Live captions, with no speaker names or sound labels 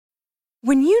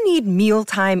When you need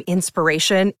mealtime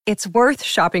inspiration, it's worth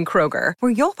shopping Kroger,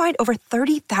 where you'll find over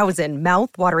 30,000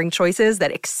 mouth-watering choices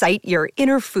that excite your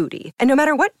inner foodie. And no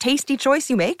matter what tasty choice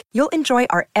you make, you'll enjoy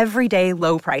our everyday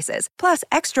low prices, plus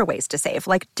extra ways to save,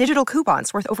 like digital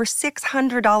coupons worth over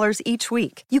 $600 each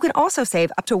week. You can also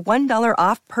save up to $1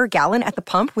 off per gallon at the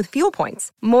pump with fuel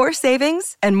points. More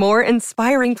savings and more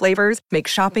inspiring flavors make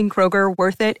shopping Kroger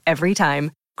worth it every time.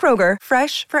 Kroger,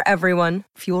 fresh for everyone.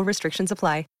 Fuel restrictions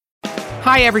apply.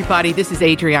 Hi, everybody. This is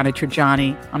Adriana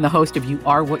Trajani. I'm the host of You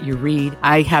Are What You Read.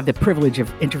 I have the privilege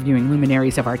of interviewing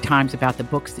luminaries of our times about the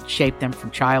books that shaped them from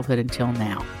childhood until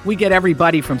now. We get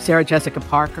everybody from Sarah Jessica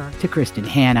Parker to Kristen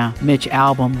Hanna, Mitch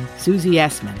Albom, Susie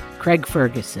Essman, Craig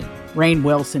Ferguson, Rainn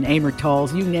Wilson, Amor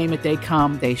Tolls, you name it, they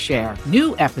come, they share.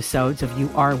 New episodes of You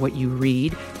Are What You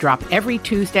Read drop every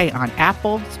Tuesday on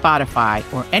Apple, Spotify,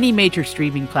 or any major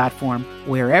streaming platform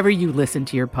wherever you listen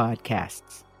to your podcasts.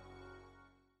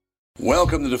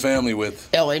 Welcome to the family with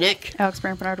Ellie Nick, Alex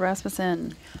Bernard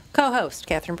Rasmussen, co-host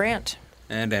Catherine Brandt,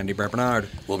 and Andy Bernard.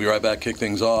 We'll be right back, kick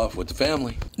things off with the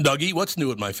family. Dougie, what's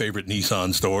new at my favorite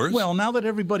Nissan stores? Well, now that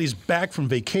everybody's back from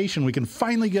vacation, we can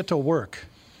finally get to work.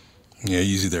 Yeah,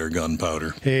 easy there,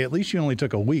 gunpowder. Hey, at least you only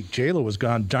took a week. J-Lo was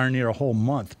gone darn near a whole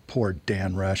month. Poor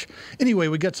Dan Rush. Anyway,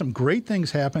 we got some great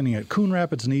things happening at Coon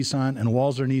Rapids Nissan and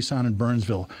Walser Nissan in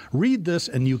Burnsville. Read this,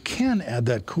 and you can add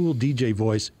that cool DJ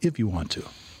voice if you want to.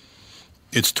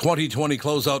 It's 2020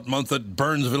 closeout month at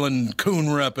Burnsville and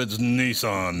Coon Rapids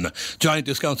Nissan. Giant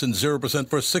discounts and 0%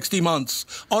 for 60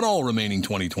 months on all remaining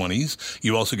 2020s.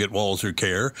 You also get Walser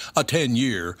Care, a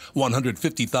 10-year,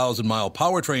 150,000-mile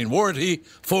powertrain warranty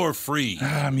for free.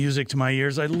 Music to my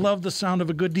ears. I love the sound of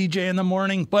a good DJ in the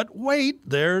morning. But wait,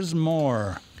 there's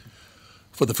more.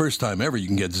 For the first time ever, you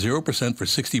can get 0% for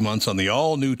 60 months on the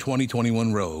all-new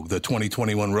 2021 Rogue. The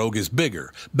 2021 Rogue is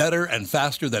bigger, better, and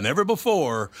faster than ever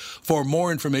before. For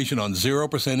more information on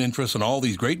 0% interest on all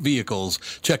these great vehicles,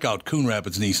 check out Coon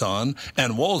Rapids Nissan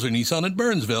and Walser Nissan at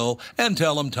Burnsville and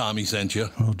tell them Tommy sent you.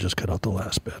 We'll just cut out the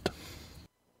last bit.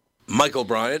 Michael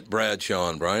Bryant, Bradshaw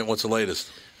and Bryant, what's the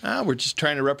latest? We're just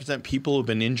trying to represent people who've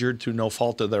been injured through no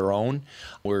fault of their own.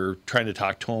 We're trying to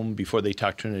talk to them before they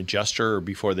talk to an adjuster or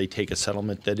before they take a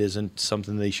settlement that isn't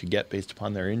something they should get based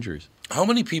upon their injuries. How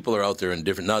many people are out there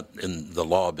not in the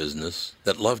law business,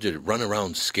 that love to run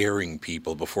around scaring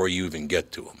people before you even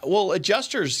get to them? Well,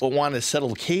 adjusters will want to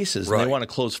settle cases, and Right. they want to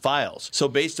close files. So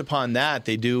based upon that,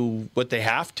 they do what they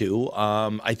have to.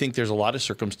 I think there's a lot of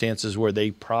circumstances where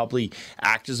they probably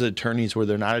act as attorneys where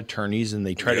they're not attorneys, and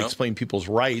they try to explain people's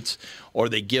rights, or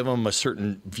they give them a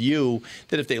certain view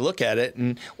that if they look at it.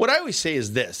 And what I always say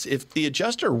is this: if the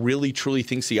adjuster really truly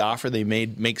thinks the offer they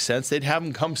made makes sense, they'd have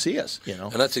them come see us.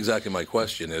 And that's exactly my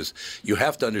question is, you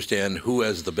have to understand who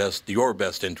has your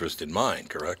best interest in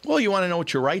mind, correct? Well, you want to know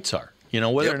what your rights are.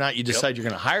 Whether or not you decide you're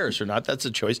going to hire us or not, that's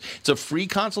a choice. It's a free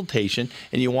consultation,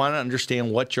 and you want to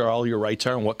understand what all your rights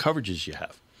are and what coverages you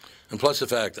have. And plus the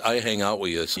fact I hang out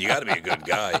with you, so you got to be a good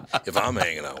guy if I'm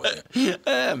hanging out with you.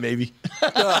 Maybe.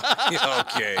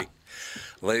 Okay.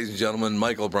 Ladies and gentlemen,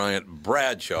 Michael Bryant,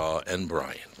 Bradshaw and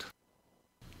Bryant.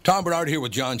 Tom Bernard here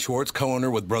with John Schwartz, co-owner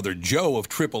with brother Joe of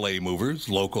AAA Movers,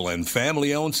 local and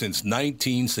family-owned since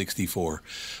 1964.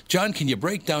 John, can you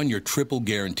break down your triple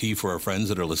guarantee for our friends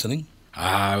that are listening?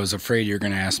 I was afraid you were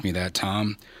going to ask me that,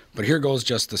 Tom. But here goes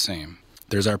just the same.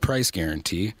 There's our price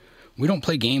guarantee. We don't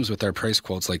play games with our price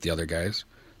quotes like the other guys.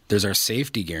 There's our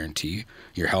safety guarantee.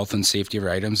 Your health and safety of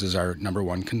your items is our number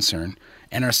one concern.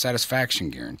 And our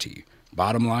satisfaction guarantee.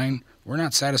 Bottom line, we're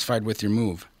not satisfied with your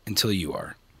move until you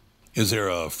are. Is there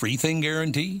a free thing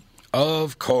guarantee?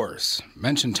 Of course.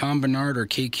 Mention Tom Bernard or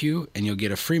KQ, and you'll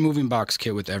get a free moving box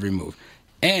kit with every move.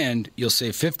 And you'll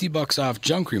save $50 off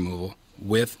junk removal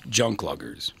with Junk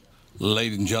Luggers.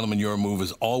 Ladies and gentlemen, your move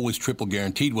is always triple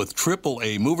guaranteed with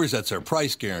AAA Movers. That's our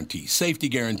price guarantee, safety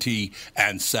guarantee,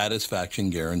 and satisfaction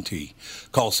guarantee.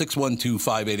 Call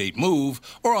 612-588-MOVE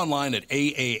or online at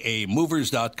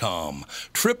aaamovers.com.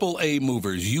 AAA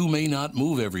Movers. You may not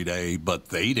move every day, but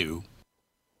they do.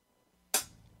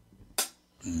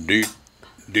 I'm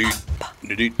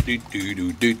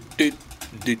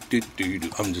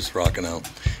just rocking out.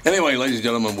 Anyway, ladies and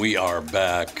gentlemen, we are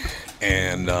back,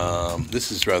 and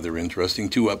this is rather interesting.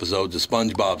 2 episodes of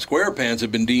SpongeBob SquarePants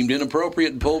have been deemed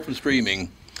inappropriate and pulled from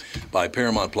streaming by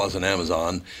Paramount Plus and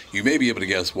Amazon. You may be able to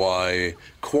guess why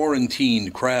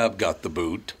Quarantined Crab got the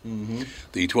boot. Mm-hmm.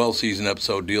 The 12th-season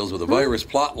episode deals with a virus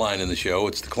plot line in the show.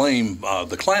 It's the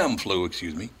clam flu,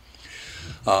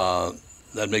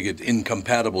 that make it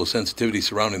incompatible with sensitivity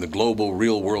surrounding the global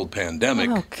real-world pandemic.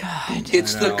 Oh, God.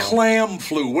 It's the clam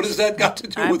flu. What has that got to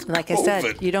do with like COVID? I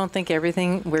said, you don't think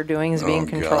everything we're doing is being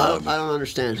controlled? I don't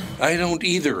understand. I don't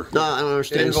either. No, I don't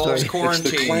understand. It involves the story.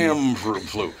 It's the clam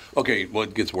flu. Okay, well,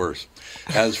 it gets worse.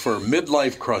 As for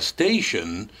midlife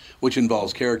crustacean, which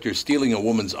involves characters stealing a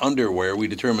woman's underwear, we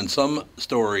determined some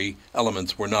story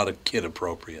elements were not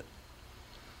kid-appropriate.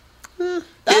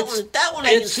 That one I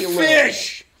can It's see a little.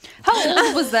 fish! How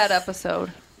old was that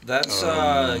episode? That's,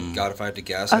 God, if I had to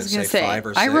guess, I I'd was say going to say, 5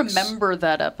 or 6. I remember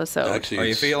that episode. Actually, Are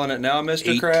you it's feeling it now, Mr.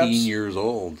 18 Krabs? years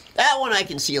old. That one I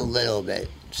can see a little bit.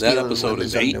 That Stealing episode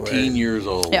is women's 18 underwear. years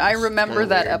old. Yeah, I remember kinda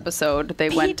that weird. episode. They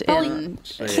went People- in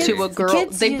Kids- to a girl.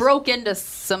 kids They use- broke into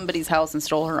somebody's house and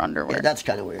stole her underwear. Yeah, that's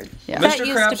kind of weird. Yeah. That Mr.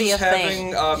 used Krabs to be was a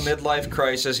thing. having a midlife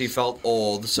crisis. He felt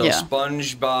old. So Yeah.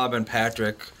 SpongeBob and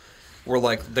Patrick were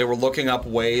they were looking up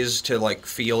ways to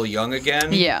feel young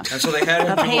again. Yeah. And so they had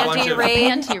him do a bunch of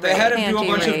Panty they had him do a Panty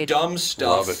bunch of raid. dumb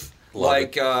stuff.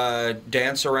 Love it. Love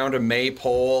Dance around a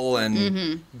maypole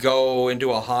and go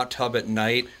into a hot tub at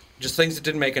night. Just things that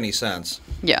didn't make any sense.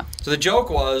 Yeah. So the joke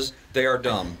was they are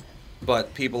dumb.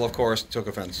 But people, of course, took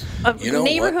offense. You know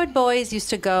Neighborhood boys used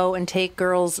to go and take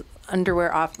girls'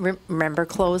 underwear off. Remember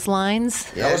clotheslines?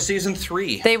 That was season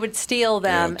 3. They would steal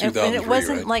them, Yeah, and 2003, it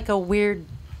wasn't right? like a weird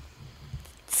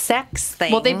sex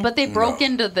thing. Well, but they broke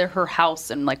into her house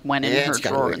and went in Yeah, her it's kinda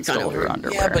drawer weird, and kinda stole her weird.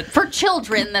 underwear. Yeah, but- for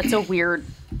children, that's weird.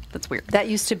 That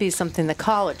used to be something the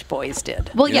college boys did.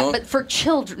 Well, You yeah, know- but for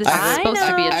children, this is I supposed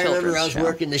to be a I children's remember I was show.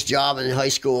 working this job in high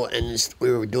school, and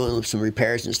we were doing some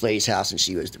repairs in this lady's house, and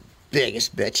she was the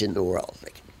biggest bitch in the world.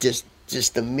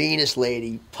 Just the meanest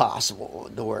lady possible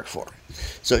to work for.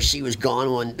 So she was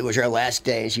gone it was her last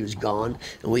day, and she was gone.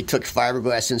 And we took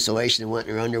fiberglass insulation and went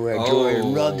in her underwear drawer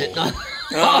and rubbed it on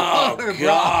Oh, her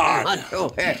God.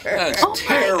 underwear. That's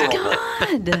terrible.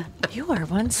 God, you are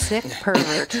one sick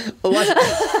pervert.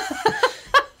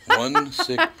 One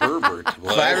sick pervert.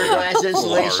 Well, Fiberglass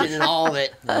insulation Lars. and all of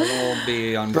it. That'll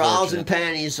be Bras and unfortunate.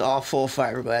 panties, all full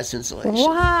fiberglass insulation.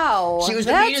 Wow, She was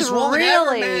the that's meanest woman ever,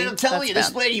 really man. I'm telling you, this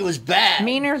bad. lady was bad.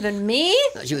 Meaner than me?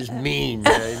 She was mean,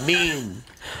 man, mean.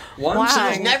 One Wow. She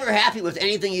was thing, never happy with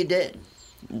anything you did.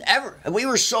 Ever. And we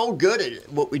were so good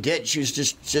at what we did. She was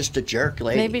just a jerk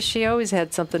lady. Maybe she always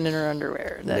had something in her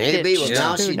underwear. That Maybe. bitch. Well,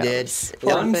 now Who she did. knows?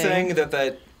 Poor one thing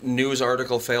that news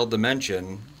article failed to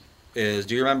mention is,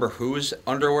 do you remember whose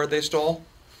underwear they stole?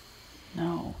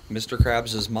 No. Mr.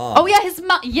 Krabs' mom. Oh yeah, his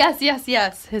mom.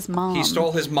 Yes, his mom. He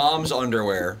stole his mom's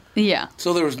underwear. Yeah.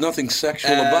 So there was nothing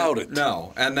sexual and- about it.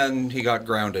 No, and then he got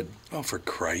grounded. Oh, for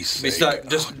Christ's He's sake.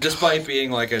 not, despite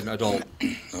being an adult,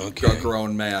 a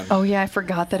grown man. Oh yeah, I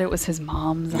forgot that it was his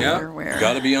mom's Yeah. underwear.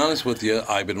 Got to be honest with you,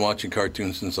 I've been watching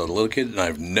cartoons since I was a little kid, and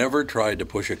I've never tried to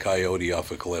push a coyote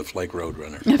off a cliff like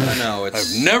Roadrunner. I know,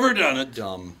 it's I've never done it.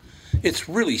 dumb. It's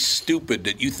really stupid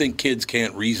that you think kids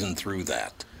can't reason through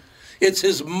that. It's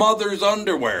his mother's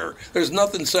underwear. There's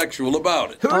nothing sexual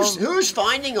about it. Who's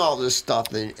finding all this stuff?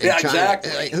 Yeah,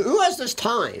 exactly. Who has this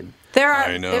time?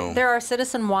 I know. There are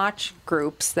citizen watch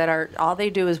groups that are all they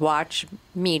do is watch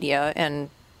media and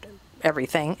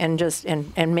everything and just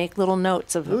and make little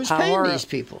notes of Who's how paying horrible. these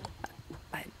people?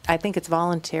 I think it's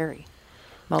voluntary.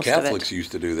 Most Catholics of it.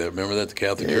 used to do that. Remember that? The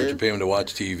Catholic Church would pay them to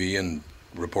watch TV and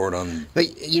report on.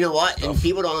 But you know what? And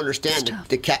people don't understand.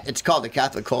 It's called the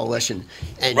Catholic Coalition,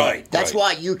 and that's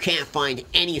why you can't find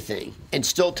anything. And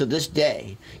still to this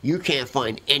day, you can't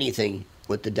find anything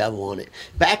with the devil on it.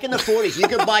 Back in the 40s, you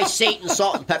could buy Satan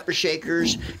salt and pepper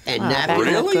shakers and Wow, back in the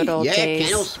Really? good old yeah, days.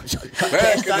 candles,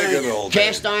 Back in the good old days.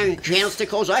 cast iron candlestick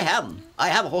holes. I have them. I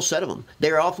have a whole set of them.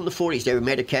 They were all from the 40s. They were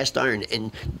made of cast iron,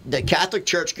 and the Catholic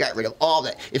Church got rid of all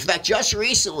that. In fact, just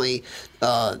recently,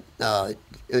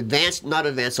 Advanced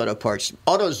Auto Parts,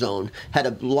 AutoZone had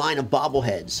a line of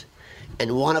bobbleheads.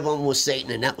 And one of them was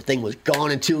Satan, and that thing was gone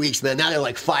in 2 weeks, man. Now they're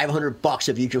like $500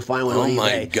 if you can find one on eBay. Oh,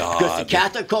 my God. Because the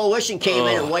Catholic Coalition came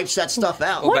in and wipes that stuff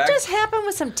out. What just happened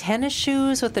with some tennis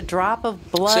shoes with a drop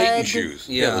of blood? Satan shoes.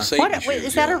 Yeah, the Satan What, shoes. wait,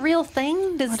 is that a real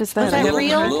thing? What is Was that? that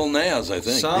real? Lil Nas, I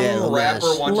think. Some Lil rapper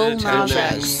Nas. wanted Lil Nas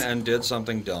attention X. and did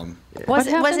something dumb. Was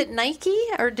What it Nike,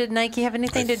 or did Nike have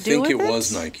anything to I do think with it? it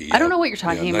was Nike. I don't yeah. know what you're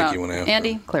talking Yeah, about. Nike went after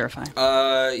Andy, him. clarify.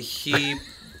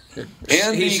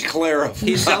 Andy clarify.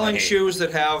 He's selling shoes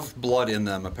that have blood in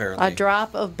them, apparently. A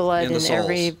drop of blood In the in soles.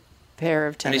 every pair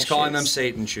of and tennis he's calling them shoes.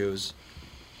 Satan shoes.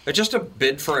 It's just a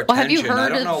bid for Well, have you attention. I heard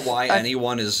don't know of- why of-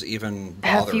 anyone is even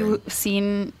bothering. Have you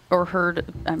seen or heard?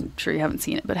 I'm sure you haven't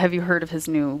seen it, but have you heard of his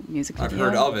new music video? I've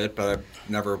heard of it, but I've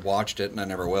never watched it, and I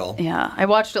never will. Yeah, I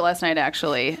watched it last night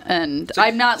actually, and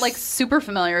I'm not super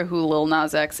familiar who Lil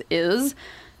Nas X is.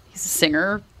 He's a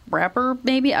singer, rapper,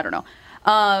 maybe, I don't know.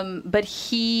 But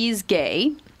he's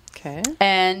gay. Okay.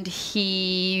 And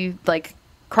he like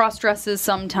cross-dresses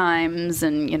sometimes,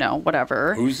 and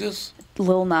whatever. Who's this?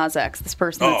 Lil Nas X, this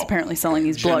person that's apparently selling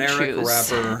these blood Generic shoes.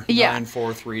 rapper. Yeah.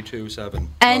 94327.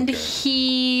 And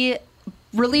he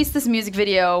released this music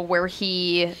video where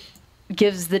he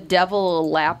gives the devil a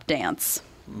lap dance.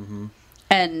 Mm-hmm.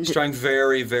 And he's trying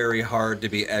very, very hard to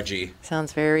be edgy.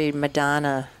 Sounds very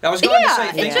Madonna. I was going to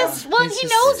say, he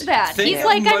knows that. He's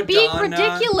like, I'm being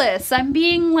ridiculous. I'm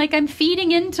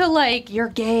feeding into like, you're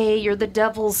gay, you're the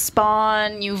devil's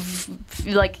spawn. He's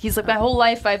like, my whole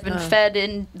life I've been fed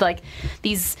in like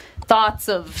these thoughts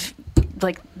of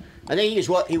like. I think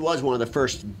he was one of the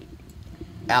first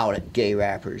out at gay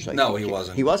rappers. Like, no, he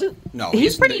wasn't. He wasn't? No,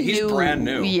 he's pretty new. He's brand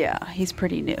new. Yeah, he's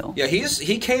pretty new. Yeah,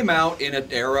 he came out in an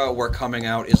era where coming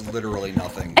out is literally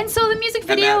nothing. And so the music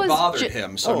video and that bothered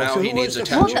him. So now he needs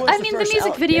attention. Well, I mean, the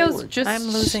music videos just. I'm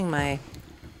losing my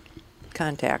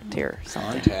contact here.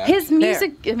 His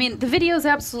music, I mean, the video is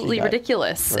absolutely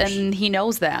ridiculous, and he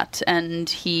knows that, and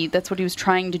that's what he was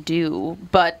trying to do.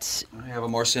 But I have a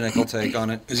more cynical take on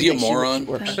it. Is he a moron?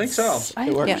 I think so.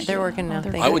 Yeah, they're working now.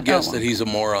 I would guess that he's a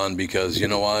moron because you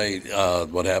know why?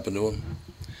 What happened to him?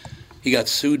 He got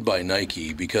sued by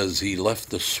Nike because he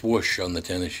left the swoosh on the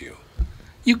tennis shoe.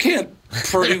 You can't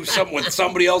produce something with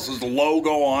somebody else's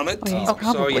logo on it. Well, he's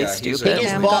probably stupid.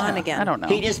 I'm gone again. I don't know.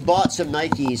 He just bought some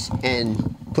Nikes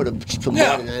and put some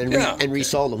blood in it and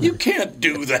resold them. You can't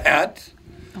do that.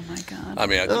 Oh my God. I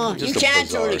mean, you can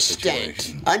to an extent.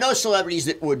 Situation. I know celebrities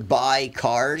that would buy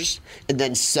cars and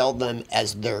then sell them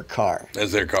as their car.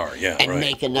 As their car, yeah. And right,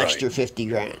 make an extra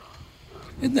 $50,000.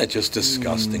 Isn't that just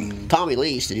disgusting? Tommy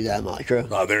Lee used to do that, Micro.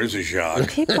 Oh, there's a shock.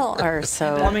 People are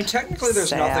so. Well, I mean, technically, there's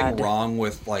sad. nothing wrong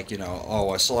with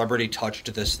a celebrity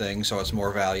touched this thing, so it's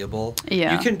more valuable.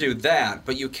 Yeah. You can do that,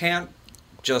 but you can't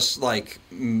just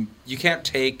you can't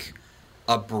take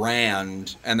a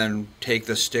brand and then take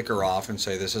the sticker off and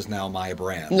say this is now my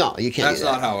brand. No, you can't. That's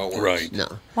not how it works. Right.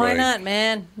 No. Why not,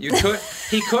 man? He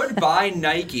could buy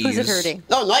Nikes. Who's it hurting?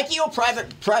 No, Nike will private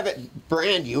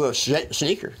brand you a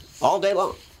sneaker all day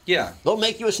long. Yeah. They'll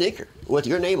make you a sneaker with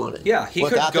your name on it. Yeah, he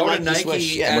could without go the to Nike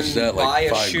swoosh. Yeah. What's that, like buy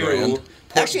a $5 shoe, grand?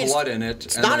 put Actually, blood in it.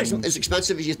 It's and not then- as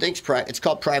expensive as you think. It's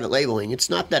called private labeling. It's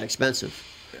not that expensive.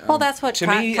 Well, that's what To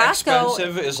me, Costco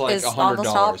expensive is like is almost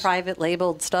all $100. private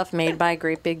labeled stuff made by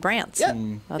great big brands. Yeah.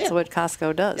 That's what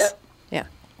Costco does. Yeah. Yeah.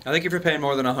 I think if you're paying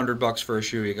more than $100 for a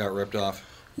shoe, you got ripped off.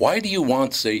 Why do you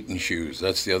want Satan shoes?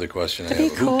 That's the other question I be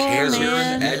have. cool, Who cares? You're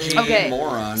an edgy Okay,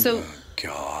 moron. so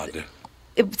God.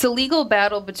 it's a legal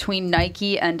battle between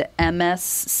Nike and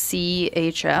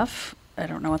MSCHF. I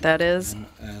don't know what that is.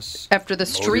 After the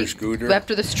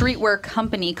streetwear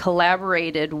company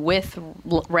collaborated with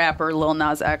rapper Lil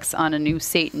Nas X on a new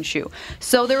Satan shoe.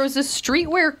 So there was a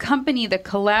streetwear company that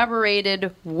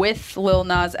collaborated with Lil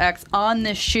Nas X on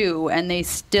this shoe, and they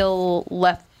still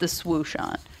left the swoosh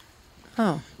on.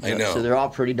 Oh. I know. So they're all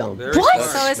pretty dumb. What?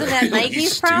 So isn't that Really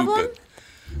Nike's stupid. problem?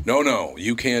 No.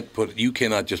 You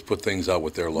cannot just put things out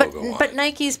with their logo on But it.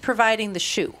 Nike's providing the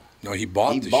shoe. No, he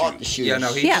bought the shoes. Yeah,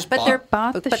 no, he just but bought. they're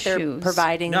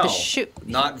providing No, the shoe.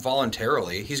 not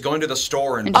voluntarily. He's going to the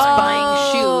store and And just buying.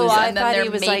 buying shoes, I and then thought they're he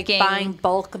was making like buying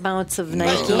bulk amounts of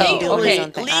Nike. Legally,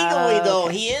 something. though,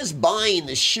 Okay. he is buying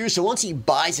the shoe. So once he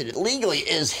buys it, it legally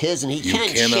is his, and he You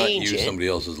can't cannot change use it. somebody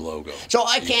else's logo. So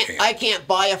I You can't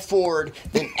buy a Ford,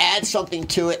 then add something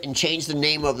to it and change the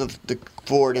name of the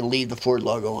Ford and leave the Ford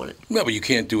logo on it. No, but you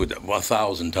can't do it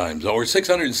 1,000 times or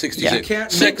 666. Yeah. You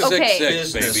can't- 666,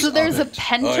 Okay, baby. so there's a Oh, yeah.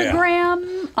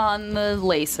 pentagram on the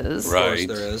laces. Right.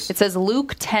 There is. It says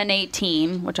Luke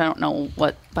 10:18, which I don't know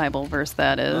what Bible verse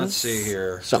that is. Let's see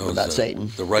here. Something about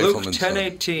Satan. The Luke rifleman's son.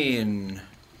 10:18.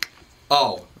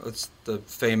 Oh, it's the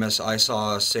famous "I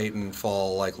saw Satan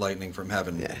fall like lightning from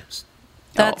heaven." Yeah.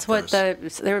 That's Oh, what there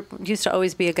used to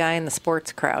always be a guy in the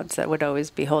sports crowds that would always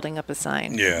be holding up a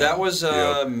sign. Yeah. That was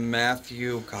Yep.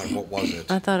 Matthew. God, what was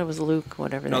it? I thought it was Luke,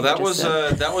 whatever. No, they that just was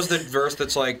said. that was the verse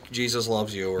that's like Jesus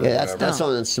loves you or Yeah, whatever. that's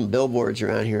on some billboards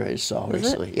around here I saw Is it?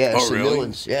 recently. Yeah, Oh, some really? new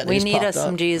ones. Yeah, they We just need popped us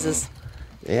some up. Jesus.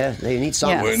 Yeah, they need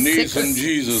something. We need some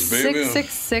Jesus, baby.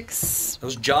 666. It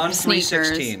was John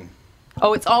Sneakers. 3:16.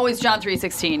 Oh, it's always John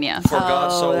 3:16. Yeah. For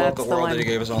God so loved that's the the world one. that He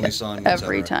gave His only Son.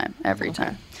 Every etc.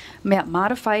 time. Yeah,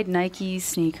 modified Nike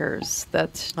sneakers.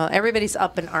 That's. Well, everybody's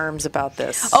up in arms about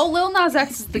this. Oh, Lil Nas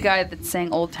X is the guy that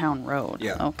sang Old Town Road.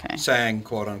 Yeah. Okay. Sang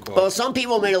quote unquote. Well, some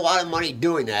people made a lot of money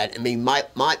doing that. I mean,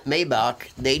 Maybach,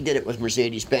 they did it with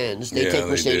Mercedes-Benz. They Yeah, take they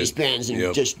Mercedes-Benz did. and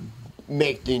Yep. just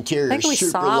make the interior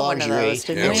super luxury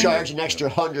and charge an extra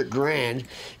 $100,000.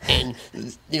 And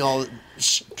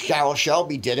Carroll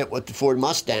Shelby did it with the Ford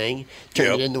Mustang,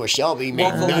 turned it into a Shelby,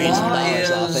 made millions of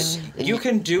dollars off it. And you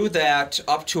can do that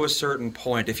up to a certain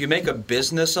point. If you make a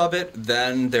business of it,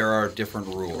 then there are different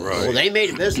rules. Right. Well, they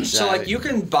made a business so out of like it. you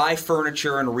can buy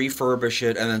furniture and refurbish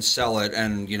it and then sell it,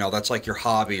 and that's like your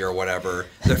hobby or whatever.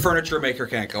 The furniture maker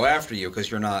can't go after you because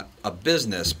you're not a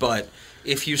business. But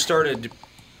if you started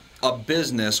a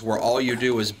business where all you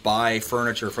do is buy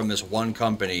furniture from this one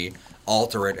company,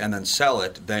 alter it, and then sell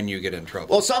it, then you get in trouble.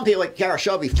 Well, some people like Carroll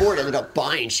Shelby, Ford ended up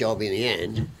buying Shelby in the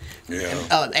end.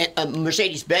 Yeah.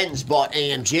 Mercedes-Benz bought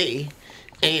AMG.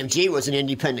 AMG was an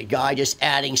independent guy just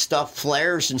adding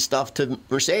flares and stuff to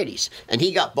Mercedes. And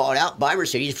he got bought out by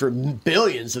Mercedes for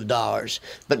billions of dollars.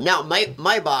 But now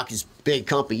Maybach is a big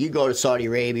company. You go to Saudi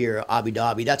Arabia or Abu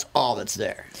Dhabi, that's all that's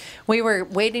there. We were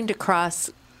waiting to cross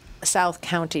South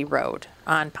County Road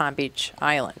on Palm Beach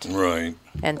Island. Right.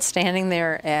 And standing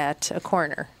there at a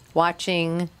corner,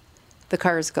 watching the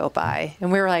cars go by.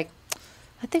 And we were like,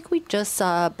 I think we just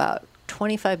saw about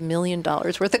 $25 million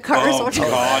worth of cars. Oh,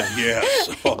 God, yes.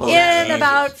 In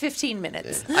about 15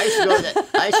 minutes. I used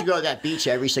to go to that beach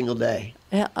every single day.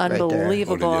 Yeah,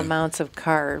 unbelievable amounts of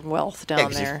car wealth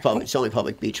down there. It's the only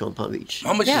public beach on Palm Beach.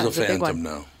 How much is a Phantom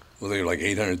now? Well, they were like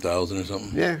 $800,000 or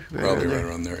something. Yeah, probably right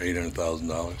around there, $800,000.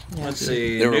 Yeah. Let's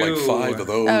see. There were like 5 of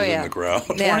those in the crowd.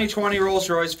 2020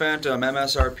 Rolls-Royce Phantom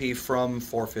MSRP from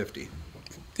 $450.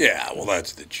 Yeah, well,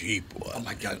 that's the cheap one. Oh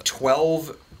my God,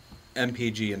 12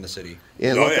 MPG in the city.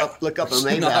 Yeah, look up a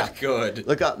Maybach. Not good.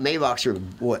 Look up Maybachs are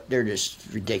what? They're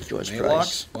just ridiculous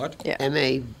price. What? Yeah.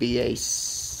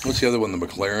 MABA. What's the other one? The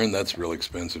McLaren? That's real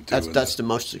expensive too. That's the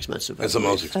most expensive. That's the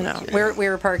most expensive. I know. We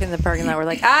were parking in the parking lot. We're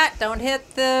like, don't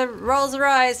hit the Rolls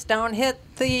Royce. Don't hit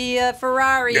the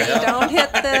Ferrari. Yeah. Don't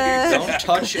hit the. Don't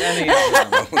touch any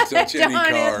of them. Don't touch any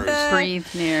cars. Breathe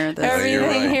near the.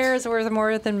 Everything here is worth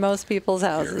more than most people's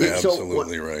houses. You're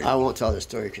absolutely right. I won't tell the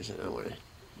story because I don't want to.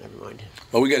 Never mind.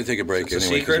 Well, we got to take a break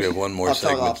anyway because we have one more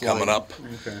segment coming up.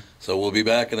 Okay. So we'll be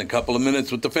back in a couple of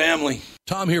minutes with the family.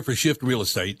 Tom here for Shift Real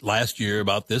Estate. Last year,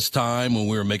 about this time when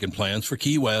we were making plans for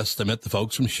Key West, I met the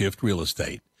folks from Shift Real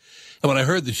Estate. And when I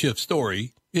heard the Shift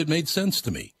story, it made sense to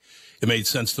me. It made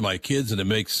sense to my kids, and it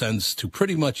makes sense to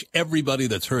pretty much everybody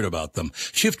that's heard about them.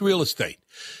 Shift Real Estate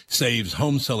saves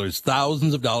home sellers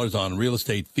thousands of dollars on real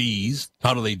estate fees.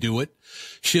 How do they do it?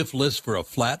 Shift lists for a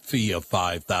flat fee of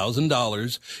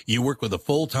 $5,000. You work with a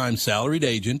full-time salaried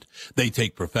agent. They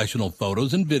take professional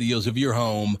photos and videos of your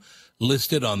home,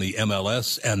 list it on the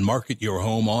MLS, and market your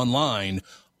home online,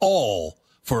 all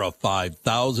for a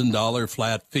 $5,000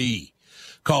 flat fee.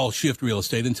 Call Shift Real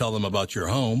Estate and tell them about your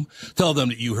home. Tell them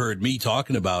that you heard me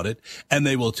talking about it, and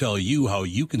they will tell you how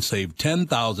you can save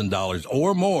 $10,000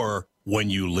 or more when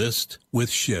you list with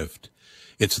Shift.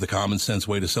 It's the common sense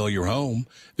way to sell your home.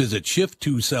 Visit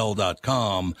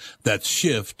shift2sell.com. That's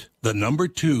shift, the number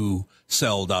 2,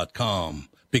 sell.com.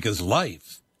 Because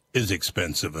life is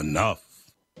expensive enough.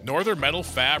 Northern Metal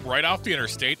Fab, right off the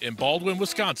interstate in Baldwin,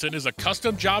 Wisconsin, is a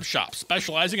custom job shop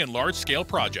specializing in large-scale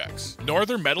projects.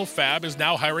 Northern Metal Fab is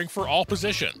now hiring for all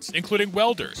positions, including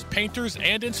welders, painters,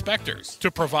 and inspectors, to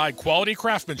provide quality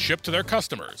craftsmanship to their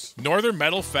customers. Northern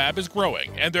Metal Fab is growing,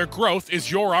 and their growth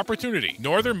is your opportunity.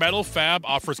 Northern Metal Fab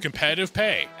offers competitive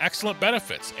pay, excellent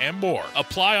benefits, and more.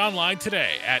 Apply online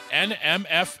today at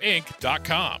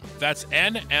nmfinc.com. That's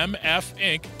nmfinc.com.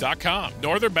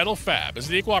 Northern Metal Fab is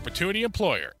an equal opportunity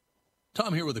employer.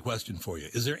 Tom here with a question for you.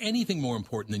 Is there anything more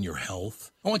important than your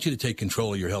health? I want you to take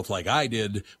control of your health like I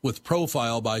did with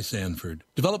Profile by Sanford.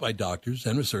 Developed by doctors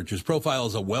and researchers, Profile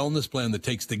is a wellness plan that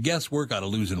takes the guesswork out of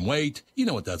losing weight. You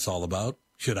know what that's all about.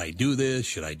 Should I do this?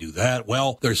 Should I do that?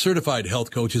 Well, their certified health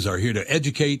coaches are here to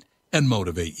educate and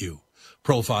motivate you.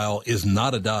 Profile is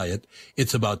not a diet.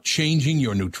 It's about changing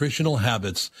your nutritional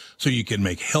habits so you can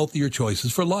make healthier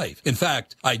choices for life. In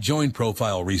fact, I joined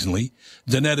Profile recently.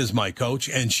 Danette is my coach,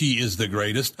 and she is the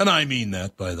greatest. And I mean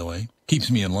that, by the way.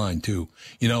 Keeps me in line, too.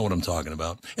 You know what I'm talking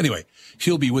about. Anyway,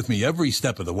 she'll be with me every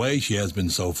step of the way. She has been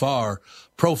so far.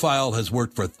 Profile has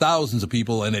worked for thousands of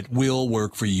people, and it will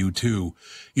work for you, too.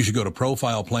 You should go to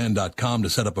profileplan.com to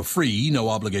set up a free,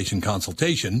 no-obligation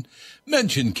consultation.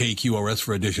 Mention KQRS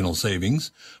for additional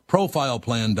savings.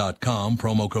 Profileplan.com,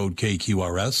 promo code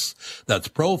KQRS. That's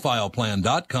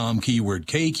profileplan.com, keyword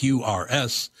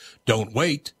KQRS. Don't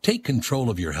wait. Take control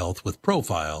of your health with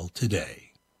Profile today.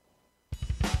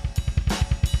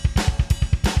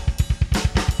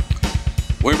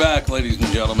 We're back, ladies and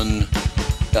gentlemen.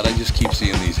 God, I just keep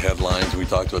seeing these headlines. We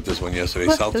talked about this one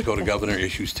yesterday. South Dakota governor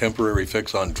issues temporary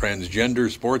fix on transgender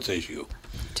sports issue.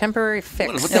 Temporary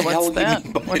fix. What the hell What's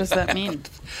that? What does that mean?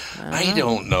 I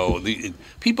don't know.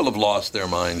 People have lost their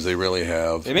minds. They really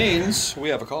have. It means we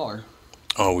have a caller.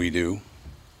 Oh, we do?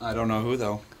 I don't know who,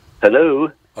 though.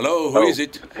 Hello. Hello, who is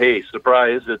it? Hey,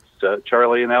 surprise. It's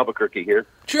Charlie in Albuquerque here.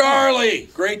 Charlie!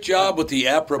 Great job with the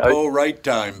apropos right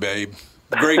time, babe.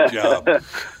 Great job.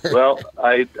 Well,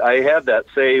 I had that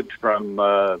saved from,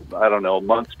 I don't know,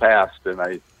 months past, and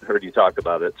I heard you talk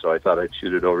about it, so I thought I'd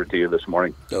shoot it over to you this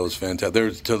morning. That was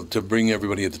fantastic. To bring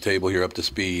everybody at the table here up to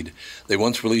speed, they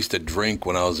once released a drink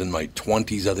when I was in my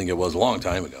 20s, I think it was, a long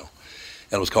time ago,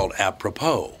 and it was called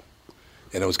Apropos,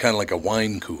 and it was kind of like a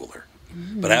wine cooler.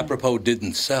 But Apropos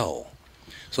didn't sell,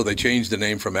 so they changed the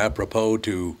name from Apropos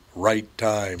to Right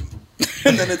Time,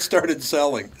 and then it started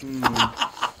selling.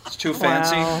 It's too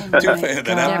fancy. Too fancy.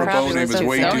 That Apropos name is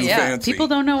way too fancy. People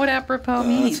don't know what apropos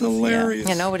means. That's hilarious.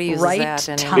 Yeah, nobody uses Right that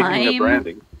anymore. time. Speaking of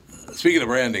branding. Speaking of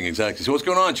branding, exactly. So what's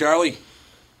going on, Charlie?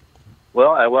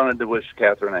 Well, I wanted to wish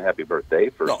Catherine a happy birthday,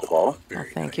 first of all.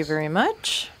 Thank you very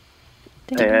much.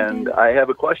 And I have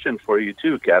a question for you,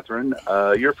 too, Catherine.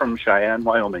 You're from Cheyenne,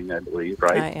 Wyoming, I believe,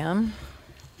 right? I am.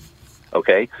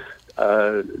 Okay.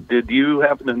 Did you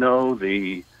happen to know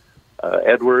the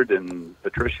Edward and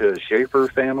Patricia Schaefer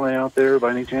family out there by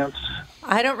any chance?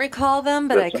 I don't recall them,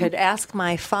 but I could ask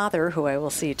my father, who I will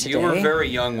see today. You were very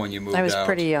young when you moved out. I was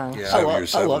pretty young. Yeah.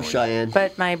 I love Cheyenne.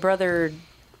 But my brother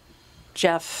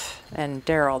Jeff and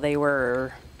Daryl, they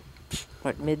were,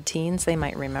 mid-teens? They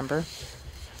might remember.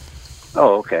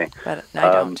 Oh, okay. But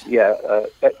I don't.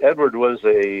 Edward was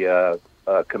a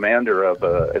commander of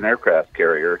an aircraft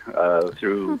carrier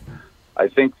through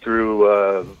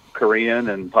Korean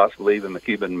and possibly even the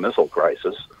Cuban Missile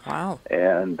Crisis. Wow.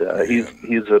 And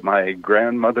he's my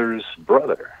grandmother's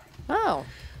brother. Oh.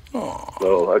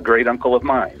 So a great uncle of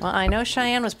mine. Well, I know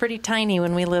Cheyenne was pretty tiny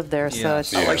when we lived there, so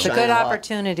it's a good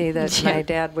opportunity that my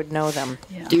dad would know them.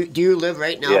 Yeah. Do you live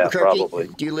right in Albuquerque? Probably.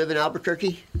 Do you live in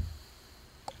Albuquerque?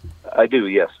 I do,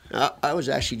 yes. I was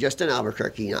actually just in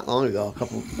Albuquerque not long ago.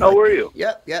 Were you?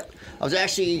 Yep. I was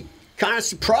actually kind of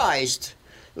surprised.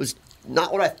 It was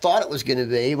not what I thought it was going to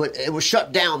be, but it was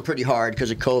shut down pretty hard because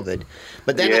of COVID.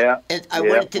 But then I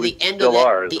went to the end of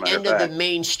the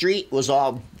main street was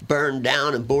all burned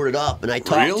down and boarded up, and I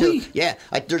talked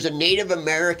there's a Native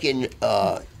American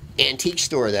antique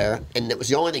store there, and it was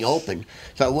the only thing open.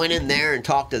 So I went in there and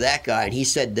talked to that guy, and he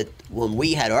said that when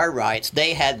we had our riots,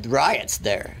 they had riots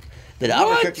there. The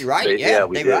Albuquerque riot,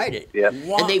 they rioted. Yeah.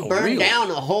 Wow, and they burned down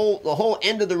the whole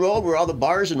end of the road where all the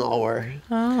bars and all were.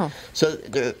 Oh. So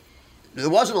there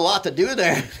wasn't a lot to do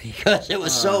there because it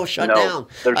was so shut down.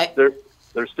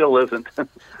 There still isn't.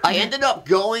 I ended up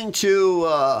going to,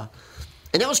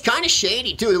 and it was kind of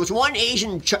shady too. There was one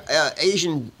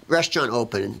Asian restaurant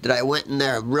open that I went in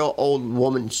there. A real old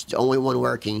woman, the only one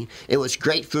working. It was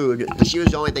great food. She was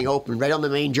the only thing open, right on the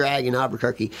main drag in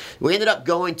Albuquerque. We ended up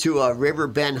going to River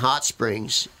Bend Hot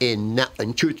Springs in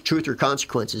Truth or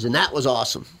Consequences, and that was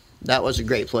awesome. That was a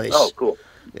great place. Oh, cool.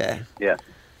 Yeah. Yeah.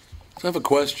 So I have a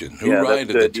question. Who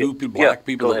rioted? The two black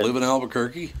people that live in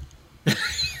Albuquerque?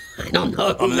 I don't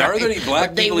know. I mean, are there any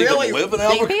black people even live in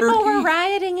Albuquerque? People were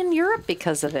rioting in Europe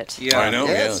because of it. Yeah, I know.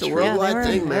 Yeah, it's a worldwide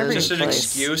thing, man. It's just an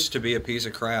excuse to be a piece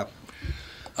of crap.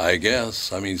 I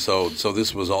guess. I mean, so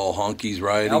this was all honkies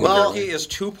rioting? Albuquerque is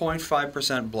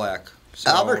 2.5% black.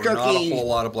 So Albuquerque, not a whole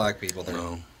lot of black people there.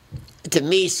 No. To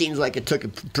me, seems like it took a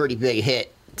pretty big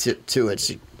hit to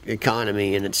its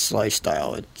economy and its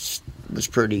lifestyle. It was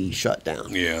pretty shut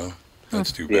down. Yeah.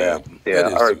 That's too bad.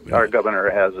 Yeah. Our governor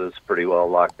has us pretty well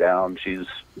locked down. She's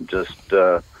just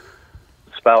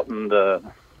spouting the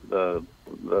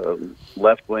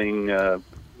left wing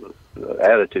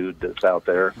attitude that's out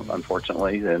there,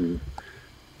 unfortunately. And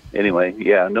anyway,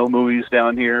 no movies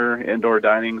down here. Indoor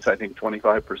dining's I think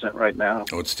 25% right now.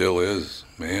 Oh, it still is,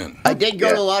 man. I did go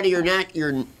to a lot of your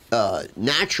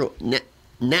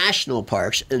national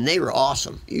parks, and they were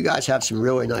awesome. You guys have some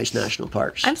really nice national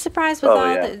parks. I'm surprised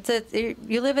with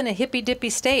you live in a hippy dippy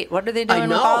state. What are they doing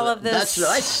with all of this?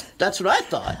 That's what I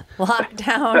thought.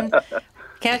 Lockdown.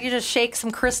 Can't you just shake some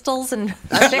crystals and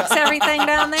fix everything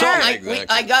down there?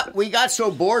 So we got so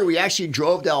bored, we actually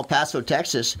drove to El Paso,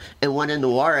 Texas, and went into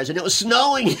Juarez, and it was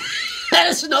snowing.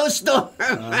 Had a snowstorm.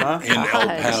 In El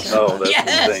Paso. Oh,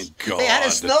 that's insane. God. They had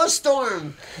a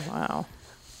snowstorm. Wow.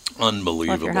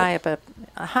 Unbelievable. Well, if you're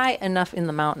high enough in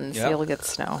the mountains, you'll get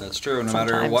snow. That's true. No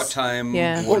matter what time,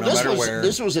 no matter where.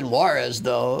 This was in Juarez,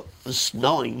 though. It was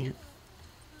snowing.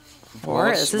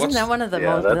 Juarez, isn't that one of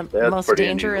the most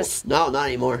dangerous? No, not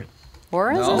anymore.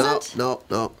 Juarez isn't?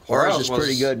 No. Juarez is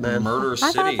pretty good, man. Murder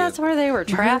I thought that's where they were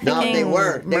trafficking. No, they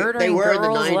were. They were in the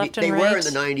 90s. Left and They right. were in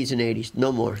the 90s and 80s.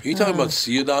 No more. Are you talking about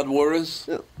Ciudad Juarez?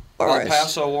 Juarez. El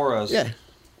Paso Juarez. Yeah.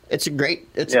 It's a great.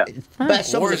 It's Yeah.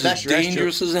 best. Some of the Juarez best is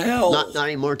dangerous as hell. Not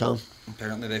anymore, Tom.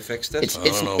 Apparently they fixed it. It's I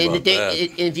don't know in the about day.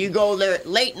 that. If you go there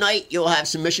late night, you'll have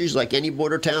some issues like any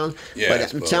border town. Yeah, I but I'm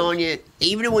suppose. telling you,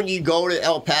 even when you go to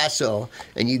El Paso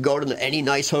and you go to any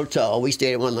nice hotel, we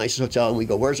stayed at one of the nicest hotel, and we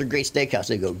go, "Where's a great steakhouse?"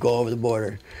 They go over the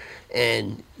border,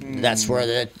 and that's where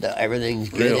everything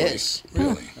good Really? is.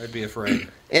 Really? I'd be afraid.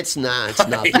 It's not. It's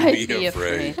not. I'd be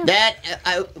afraid.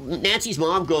 Nancy's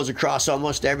mom goes across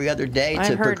almost every other day I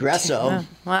to heard- Progresso.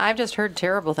 Well, I've just heard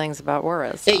terrible things about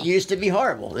Juarez. It used to be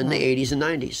horrible in the 80s and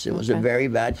 90s. It was a very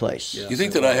bad place. You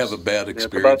think that I have a bad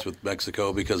experience with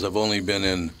Mexico because I've only been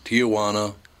in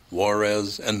Tijuana,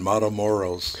 Juarez, and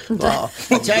Matamoros. Well,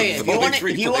 I'll tell you, if The you only want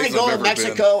three to places go I've to ever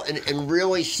Mexico and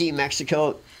really see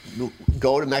Mexico,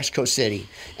 go to Mexico City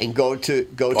and go to.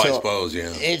 I suppose, yeah.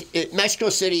 Mexico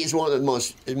City is one of the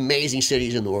most amazing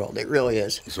cities in the world. It really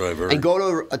is. That's what I've heard. And go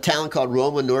to a town called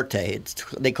Roma Norte.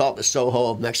 They call it the Soho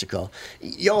of Mexico.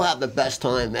 You'll have the best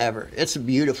time ever. It's a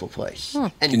beautiful place.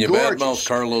 And Can you gorgeous. badmouth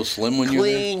Carlos Slim when you're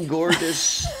there? Clean,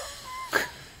 gorgeous.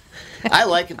 I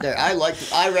like it there.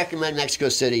 I recommend Mexico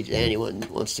City to anyone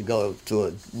who wants to go to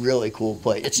a really cool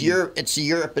place. It's Europe. It's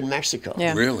Europe and Mexico.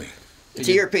 Yeah. Really? It's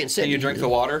a European city. Can you drink the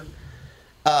water?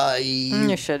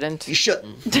 You shouldn't. You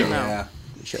shouldn't. Yeah.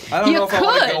 You shouldn't. I don't You know if I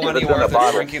want to could. go If it's in anywhere a if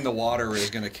bottle. drinking the water is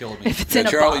going to kill me. If it's in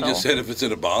a Charlie bottle. just said if it's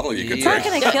in a bottle, you can It's drink not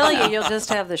going to kill you. You'll just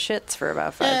have the shits for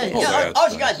about 5 days. that's all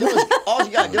you got to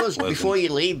do is Pleasant. before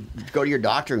you leave, go to your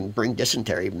doctor and bring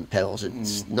dysentery pills.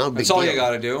 It's no big That's deal. all you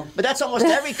got to do. But that's almost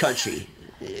every country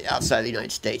outside the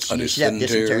United States. A You should have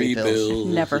dysentery pills.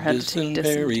 Never had to take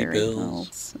dysentery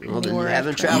pills. Well, then you anywhere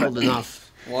haven't I've traveled enough.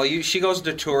 Well, she goes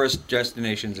to tourist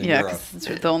destinations in Yeah, Europe. 'cause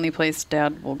it's the only place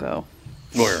Dad will go.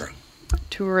 Where?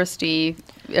 Touristy.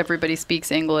 Everybody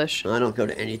speaks English. I don't go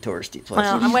to any touristy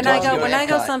places. Well, when I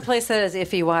go Epcot. someplace that has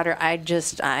iffy water, I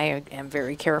am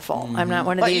very careful. I'm not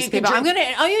one of But these you can people. I'm drink-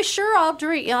 gonna. Are you sure? I'll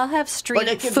drink. I'll have street But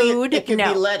it could food. be it could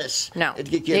no, be lettuce. no, It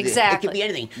could be- exactly. It could be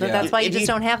anything. But that's why you If just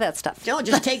don't have that stuff. No,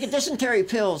 just take a dysentery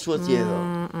pills with you.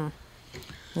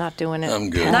 Not doing it. I'm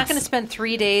good. I'm not going to spend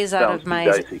 3 days out Sounds of my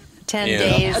dicey. 10 Yeah.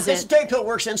 A days. dysentery pill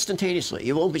works instantaneously.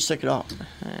 You won't be sick at all.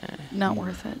 Not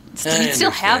worth it. I You'd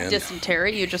still have understand.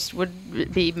 dysentery. You just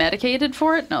would be medicated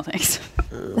for it? No, thanks.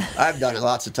 I've done it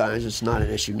lots of times. It's not an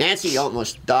issue. Nancy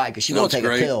almost died because she No, won't it's take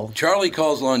great. a pill. Charlie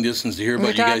calls long distance to hear about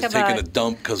you talk guys taking about- a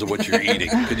dump because of what you're eating.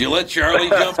 Could you let Charlie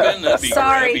jump in? That'd be,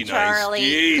 Sorry, that'd be nice. Charlie.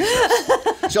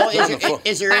 Jesus. So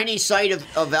is there any sight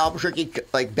of Albuquerque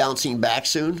like bouncing back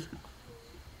soon?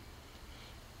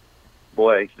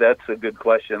 Boy, that's a good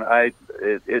question.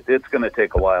 It's going to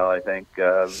take a while, I think.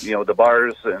 The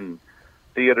bars and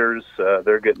theaters,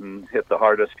 they're getting hit the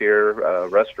hardest here.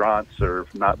 Restaurants are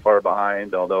not far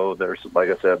behind, although like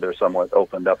I said, they're somewhat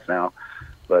opened up now.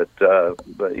 But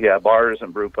yeah, bars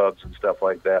and brew pubs and stuff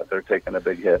like that, they're taking a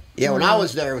big hit. Yeah, when I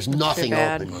was there, it was nothing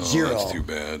bad. open, Oh, zero. that's too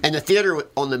bad. And the theater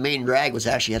on the main drag was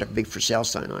actually had a big for sale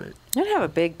sign on it. You don't have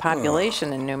a big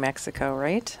population in New Mexico,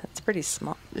 right? It's pretty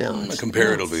small. Yeah, it's,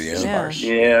 Comparatively, yeah. Yeah.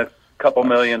 Yeah, a couple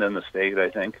million in the state, I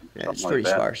think. yeah, something it's like pretty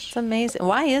that. sparse. It's amazing.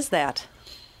 Why is that?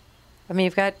 I mean,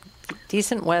 you've got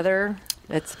decent weather.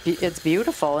 It's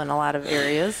beautiful in a lot of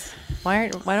areas. Why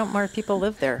don't more people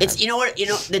live there? It's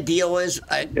the deal is.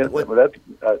 Yeah, well,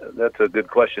 that's a good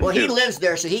question, Well, too. he lives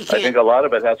there, so he I think can't. a lot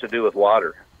of it has to do with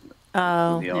water.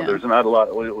 Oh, Yeah. There's not a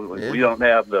lot. We don't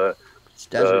have the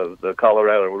desert. the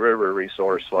Colorado River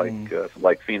resource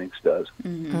like Phoenix does.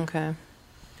 okay.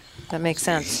 That makes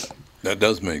sense. That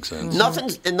does make sense.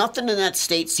 Nothing in that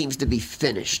state seems to be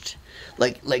finished.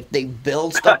 Like they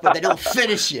build stuff, but they don't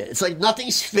finish it. It's like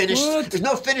nothing's finished. What? There's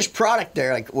no finished product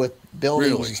there, like with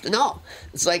buildings. Really? and stuff. No,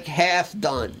 it's like half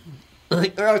done, or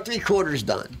 3/4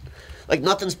 done. Like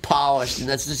nothing's polished, and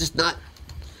that's just not.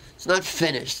 It's not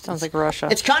finished. Sounds like Russia.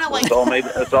 It's kind of like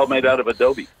It's all made out of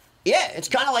adobe. yeah, it's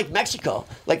kind of like Mexico.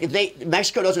 Like if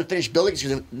Mexico doesn't finish buildings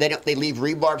because they leave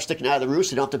rebarb sticking out of the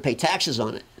roofs, they don't have to pay taxes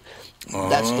on it.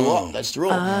 That's the law. That's the rule.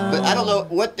 But I don't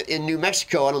know in New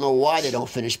Mexico. I don't know why they don't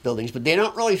finish buildings, but they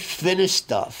don't really finish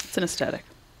stuff. It's an aesthetic.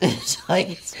 It's like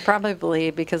It's probably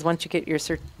because once you get your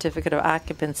certificate of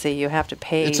occupancy, you have to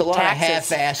pay it's a lot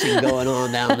taxes. of half-assing going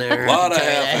on down there. A lot of I can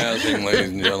tell you that. half-assing, ladies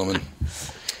and gentlemen.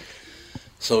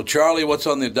 So, Charlie, what's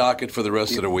on the docket for the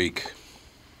rest of the week?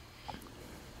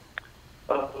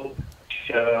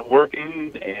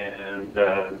 Working and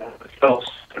else.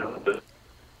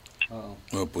 Oh,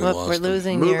 we Look, lost we're him.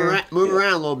 losing Move your.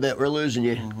 around a little bit. We're losing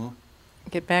you.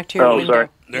 Get back to your window. Sorry.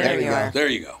 There you go. There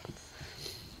you go.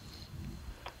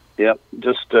 Yep.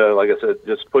 Just like I said,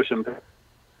 just push them.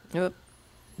 Yep.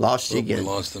 Lost you again. We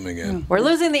lost them again. We're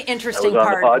losing the interesting I was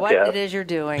on the part of what podcast. it is you're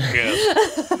doing.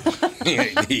 Yes.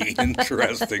 The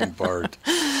interesting part.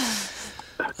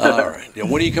 All right. Yeah,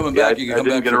 when are you coming back? You can I come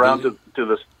didn't back get for around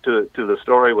visit? to the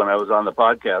story when I was on the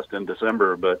podcast in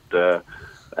December, but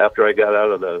after I got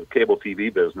out of the cable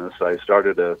TV business, I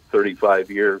started a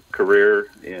 35-year career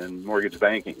in mortgage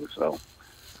banking. So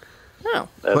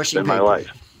that's Pushing been my paper. life.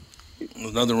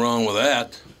 There's nothing wrong with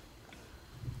that.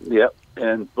 Yep,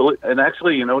 and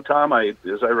actually, you know, Tom, as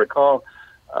I recall,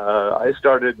 I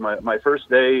started my first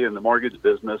day in the mortgage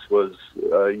business was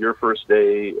your first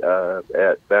day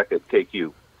back at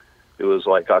KQ. It was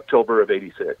like October of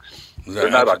 '86.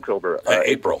 Not October.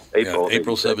 April. April. Yeah,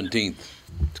 April 17th.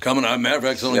 It's coming. As a matter of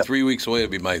fact, it's only 3 weeks away. It'll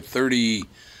be my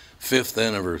 35th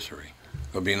anniversary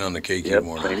of being on the KQ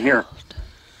morning. Same here.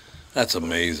 That's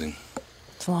amazing.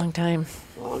 It's a long time.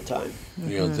 Long time.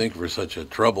 You don't think we're such a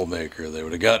troublemaker. They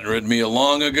would have gotten rid of me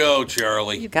long ago,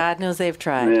 Charlie. God knows they've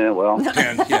tried. Yeah, well.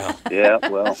 Yeah,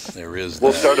 well. There is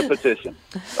We'll that. start a petition.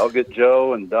 I'll get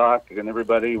Joe and Doc and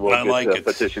everybody. We'll get a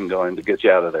petition going to get you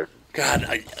out of there. God,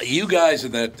 you guys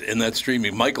in that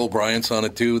stream, Michael Bryant's on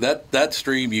it too. That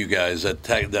stream, you guys, that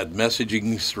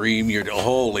messaging stream,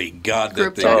 holy God,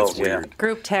 Group that thing text. is weird.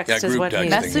 Group text Yeah, is group what he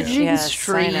texting, Messaging yeah.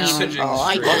 stream.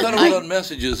 I I thought it was on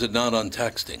messages and not on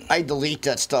texting. I delete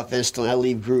that stuff instantly. I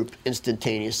leave group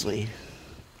instantaneously.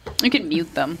 You can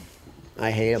mute them.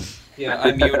 I hate them. Yeah,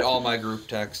 I mute all my group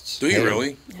texts. Do you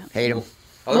really? Hate them.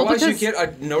 Otherwise, because- you get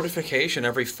a notification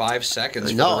every 5 seconds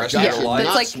for No, the rest of yeah, your life.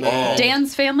 It's like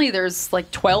Dan's family. There's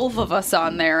like 12 of us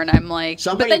on there, and I'm like,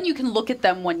 Somebody- but then you can look at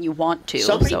them when you want to.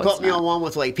 Somebody so put it's me not- on one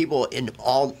with like people in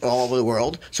all over the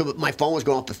world. So my phone was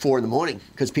going off at 4 in the morning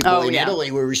because people Oh, in yeah.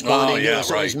 Italy were responding to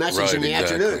somebody's right, message in the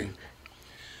exactly. afternoon.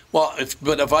 Well,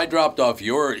 if I dropped off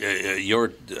your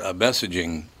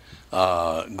messaging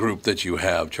group that you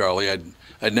have, Charlie,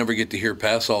 I'd never get to hear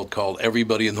Passolt call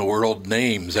everybody in the world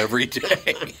names every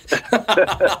day.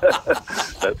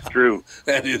 That's true.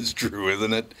 That is true,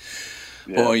 isn't it?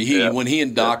 Yeah, Boy, when he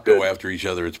and Doc go after each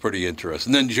other, it's pretty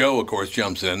interesting. And then Joe, of course,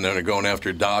 jumps in. And they're going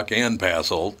after Doc and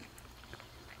Passolt.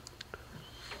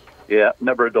 Yeah,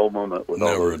 never a dull moment with all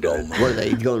Never those a dull guys. moment. What are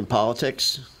they going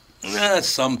politics?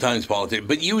 Sometimes politics,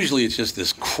 but usually it's just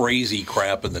this crazy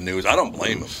crap in the news. I don't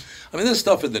blame them. I mean, this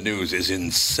stuff in the news is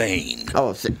insane.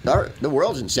 Oh, the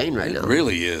world's insane right now. It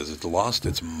really is. It's lost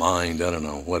its mind. I don't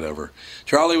know. Whatever.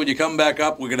 Charlie, when you come back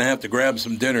up, we're going to have to grab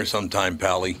some dinner sometime,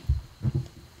 Pally.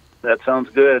 That sounds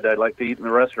good. I'd like to eat in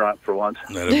the restaurant for once.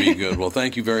 That'd be good. Well,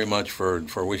 thank you very much for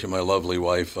wishing my lovely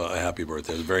wife a happy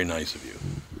birthday. It was very nice of you.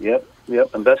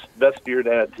 Yep. And best to your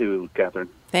dad, too, Catherine.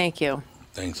 Thank you.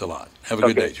 Thanks a lot. Have a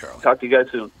good day, Charlie. Talk to you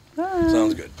guys soon.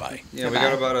 Sounds good. Bye. Yeah, we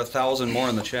got about 1,000 more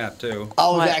in the chat, too. I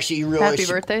was actually really... Happy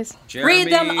birthdays. Jeremy,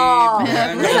 Read them all.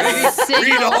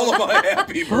 Read all of my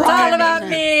happy birthdays. It's all about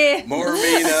me. More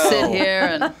me now. Sit here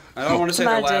and I don't want to say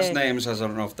their My last day. names, as I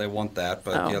don't know if they want that,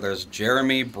 but Oh. yeah, there's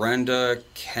Jeremy, Brenda,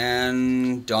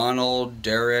 Ken, Donald,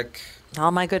 Derek,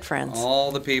 All my good friends.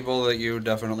 all the people that you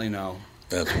definitely know.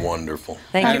 That's wonderful.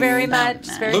 Thank you And very much.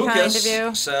 It's very Lucas kind of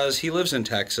you. says he lives in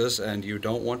Texas and you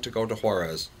don't want to go to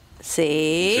Juarez.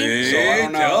 See? See, So I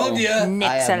don't know. told ya. Nick's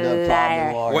I have a no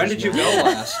liar. problem with When did you go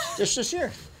last? Just this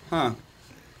year. Huh.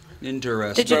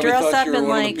 Interesting. Did you Probably dress thought up you were in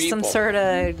one of the like some people. sort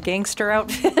of gangster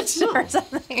outfit or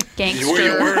something? gangster Were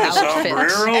you wearing a outfit.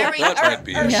 sombrero? That might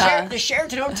be it. Yeah. The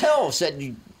Sheraton Hotel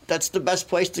said that's the best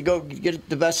place to go get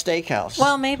the best steakhouse.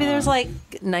 Well, maybe there's like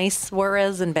nice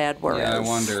Juarez and bad Juarez. Yeah, I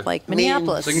wonder. Like I mean,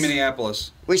 Minneapolis. It's like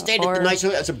Minneapolis. we stayed at or the nice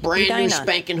hotel. It's a brand new Edina.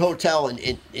 spanking hotel in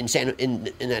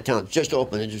that town. It's just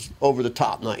open. It's just over the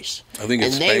top nice. I think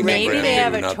it's And they spanking Maybe brand they new,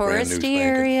 have a not brand new touristy spanking.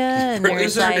 area and Is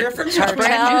there's there a like difference? hotel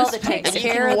Brand new that takes And you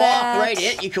care can of walk that. right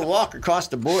in. You can walk across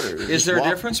the border. Is there a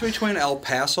difference between El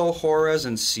Paso Juarez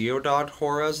and Ciudad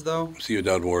Juarez, though?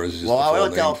 Ciudad Juarez is just Well, the I full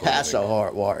went to name El for it, I think.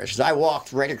 Paso Juarez. 'Cause I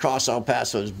walked right across El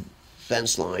Paso's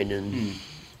fence line, and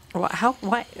Well,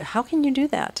 how can you do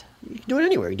that? you can do it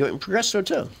anywhere. You do it in Progresso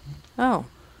too. Oh.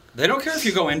 They don't care if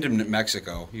you go into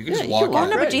Mexico. You can Yeah, just you walk can walk in.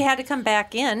 No, but Right. you had to come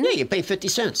back in. Yeah, you pay 50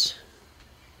 cents.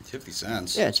 50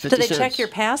 cents. Yeah, it's Do 50 they cents. check your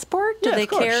passport? Do Yeah, they of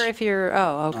course. care if you're?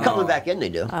 Oh, okay. Coming back in, they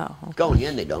do. Oh, okay. Going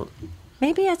in, they don't.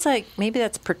 Maybe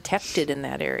that's protected in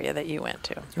that area that you went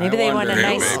to. Maybe they want a wonder.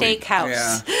 nice Maybe.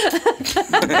 steakhouse.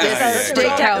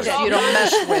 Steakhouse you don't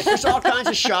mess with. There's all kinds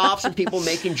of shops and people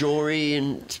making jewelry,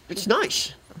 and it's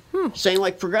nice. Same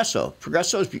like Progresso.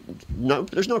 Progresso's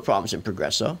there's no problems in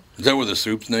Progresso. Is that where the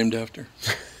soup's named after?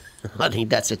 I think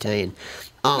that's Italian.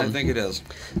 I think it is.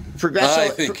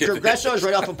 Progresso is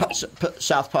right off of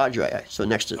South Padre, so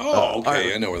next to.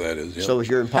 I know where that is. Yep. So if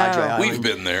you're in Padre Island, we've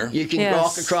been there. You can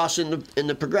walk across in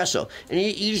the Progresso, and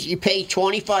you pay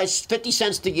 50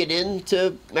 cents to get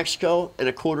into Mexico and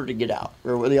a quarter to get out,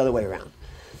 or the other way around,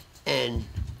 and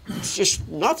it's just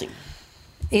nothing.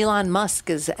 Elon Musk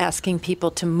is asking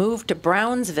people to move to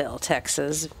Brownsville,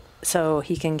 Texas, so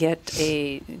he can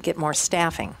get more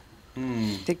staffing.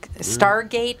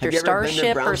 Stargate or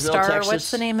Starship or Star. Texas?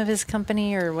 What's the name of his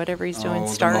company or whatever he's doing?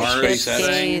 Starship.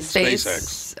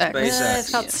 SpaceX.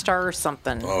 It's called Star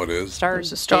something. Oh, it is.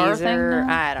 There's a star thing now?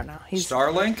 I don't know.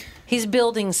 Starlink. He's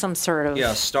building some sort of.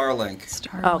 Yeah, Starlink.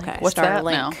 Okay, What's that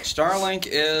now? Starlink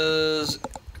is.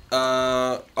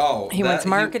 He wants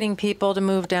marketing people to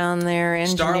move down there.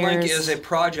 Engineers. Starlink is a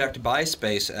project by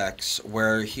SpaceX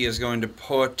where he is going to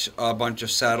put a bunch of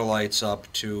satellites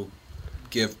up to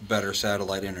give better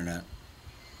satellite internet.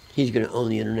 He's going to own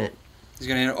the internet. He's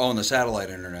going to own the satellite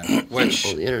internet, which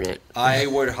own the internet. I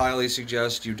would highly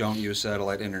suggest you don't use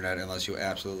satellite internet unless you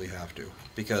absolutely have to,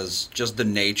 because just the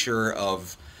nature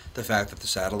of the fact that the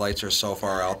satellites are so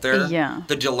far out there,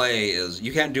 the delay is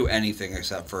you can't do anything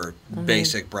except for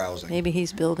basic browsing. Maybe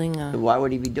he's building a. Why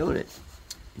would he be doing it?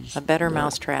 A better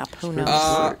mousetrap. Who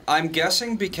knows? I'm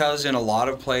guessing because in a lot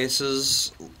of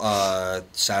places,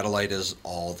 satellite is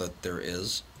all that there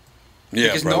is. Yeah,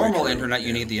 because normal internet,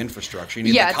 you need the infrastructure. You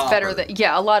need the copper. It's better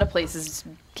than a lot of places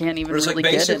can't even really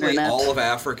get internet. Basically all of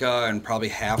Africa and probably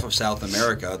half of South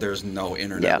America, there's no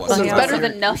internet So whatsoever. it's better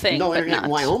than nothing. No internet in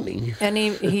Wyoming. And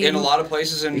he in a lot of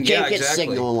places, you can't get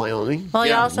signal in Wyoming. Well,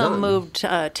 he also moved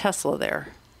Tesla there,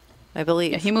 I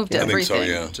believe. Yeah, he moved everything. I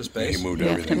think so, yeah. To space. He moved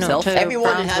everything. Himself.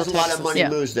 Everyone that has a lot of money Yeah.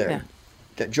 moves there. Yeah.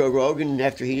 That Joe Rogan,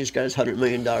 after he just got his $100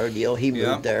 million deal, he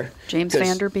moved there. James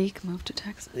Vanderbeek moved to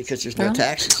Texas. Because there's no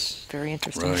taxes. Very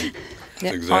interesting. Right.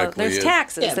 Yeah. Exactly there's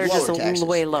taxes. They're just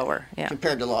way lower. Yeah.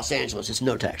 Compared to Los Angeles, it's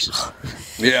no taxes.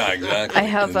 Yeah, exactly. I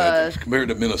have compared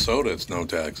to Minnesota, it's no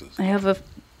taxes. I have a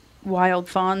wild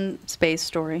fawn space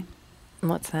story.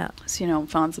 What's that? So,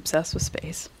 Fawn's obsessed with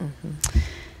space. Mm-hmm.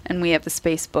 And we have the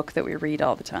space book that we read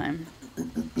all the time.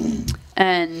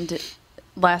 And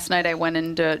last night I went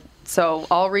into... So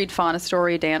I'll read Fawn a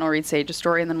story, Dan will read Sage a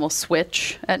story, and then we'll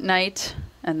switch at night,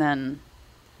 and then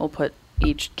we'll put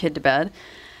each kid to bed.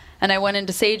 And I went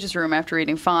into Sage's room after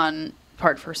reading Fawn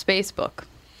part for space book.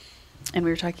 And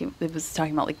it was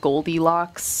talking about like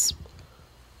Goldilocks.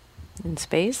 In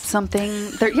space?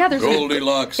 Something. There's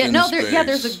Goldilocks in space.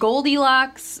 There's a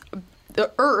Goldilocks.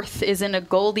 The Earth is in a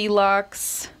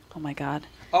Goldilocks. Oh my God.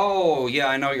 Oh, yeah,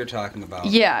 I know what you're talking about.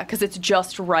 Yeah, because it's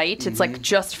just right. Mm-hmm. It's like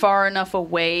just far enough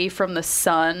away from the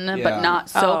sun, but not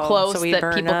so close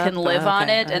that people can live on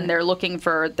it. And they're looking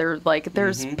for,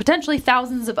 there's potentially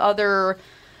thousands of other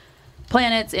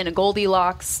planets in a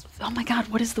Goldilocks. Oh my God,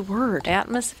 what is the word?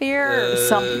 Atmosphere?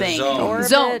 Something.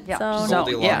 Zone. Yeah,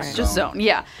 zone. Yeah, just zone.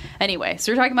 Yeah. Anyway, so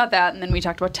we're talking about that, and then we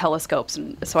talked about telescopes.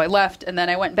 And so I left, and then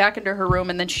I went back into her room,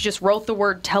 and then she just wrote the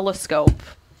word telescope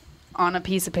on a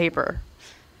piece of paper.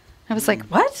 I was like,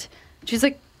 what? She's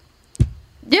like,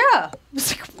 yeah. I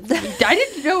was like, I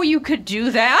didn't know you could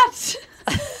do that.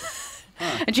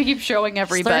 And she keeps showing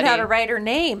everybody. She learned how to write her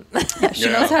name. Yeah, she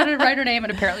knows how to write her name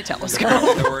and apparently telescope.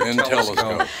 And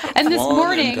telescope. And this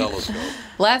morning,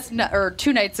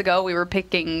 2 nights ago, we were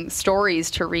picking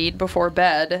stories to read before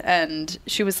bed, and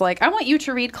she was like, I want you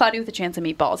to read Cloudy with a Chance of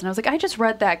Meatballs. And I was like, I just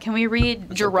read that. Can we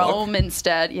read Jerome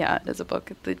instead? Yeah, it is a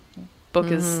book. The book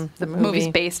is the movie's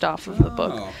based off of the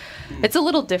book. It's a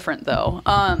little different though.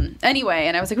 Anyway,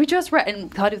 and I was like, we just read, and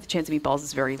Cloudy with a Chance of Meatballs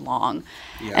is very long.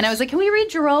 Yes. And I was like, can we read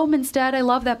Jerome instead? I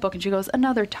love that book. And she goes,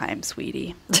 another time,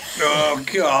 sweetie. Oh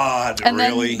God, and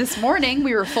really? Then this morning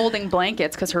we were folding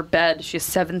blankets because her bed, she has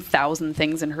 7,000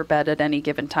 things in her bed at any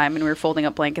given time, and we were folding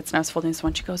up blankets, and I was folding this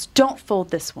one. She goes, don't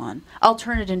fold this one. I'll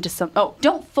turn it into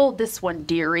don't fold this one,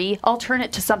 dearie. I'll turn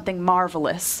it to something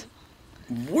marvelous.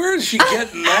 Where is she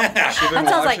getting that? That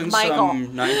sounds like Michael.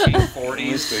 Some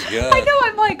 1940s. I know.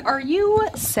 I'm like, are you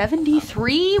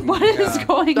 73? What is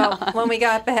going on? When we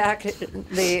got back,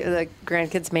 the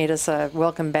grandkids made us a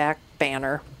welcome back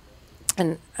banner.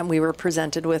 And we were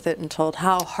presented with it and told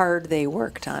how hard they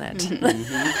worked on it.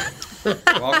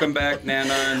 Mm-hmm. Welcome back,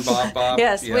 Nana and Bob.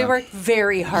 Yes, we worked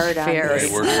very hard on it.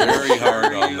 They worked very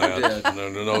hard on that.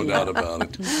 No doubt about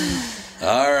it.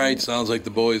 All right, sounds like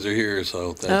the boys are here,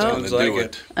 so that's going to do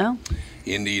it. Oh.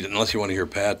 Indeed, unless you want to hear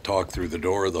Pat talk through the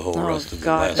door the whole rest of the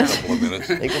last couple of minutes.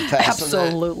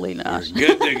 Absolutely not.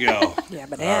 You're good to go.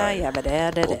 Yabba-da,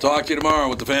 yabba-da-da-da. We'll talk to you tomorrow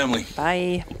with the family.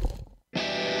 Bye.